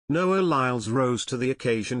Noah Lyles rose to the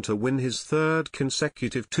occasion to win his third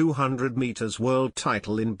consecutive 200 meters world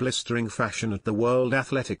title in blistering fashion at the World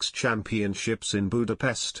Athletics Championships in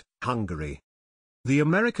Budapest, Hungary. The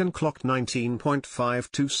American clocked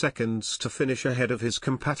 19.52 seconds to finish ahead of his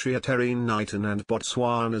compatriot Erin Knighton and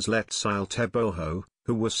Botswana's Letsile Teboho,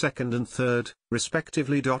 who were second and third,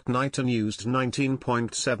 respectively. Knighton used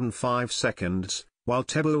 19.75 seconds, while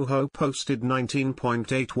Teboho posted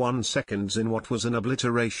 19.81 seconds in what was an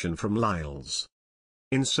obliteration from Lyles.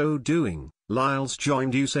 In so doing, Lyles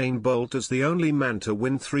joined Usain Bolt as the only man to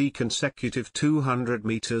win 3 consecutive 200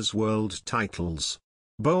 meters world titles.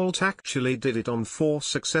 Bolt actually did it on 4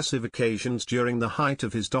 successive occasions during the height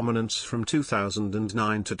of his dominance from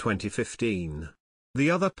 2009 to 2015.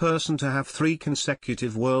 The other person to have 3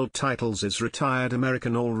 consecutive world titles is retired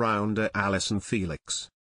American all-rounder Allyson Felix.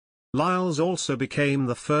 Lyles also became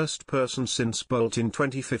the first person since Bolt in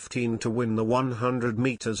 2015 to win the 100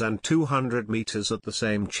 meters and 200 meters at the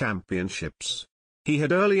same championships. He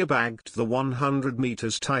had earlier bagged the 100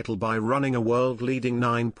 meters title by running a world-leading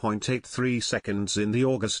 9.83 seconds in the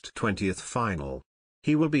August 20th final.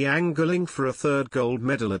 He will be angling for a third gold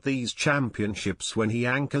medal at these championships when he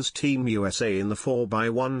anchors Team USA in the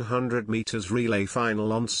 4x100 meters relay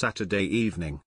final on Saturday evening.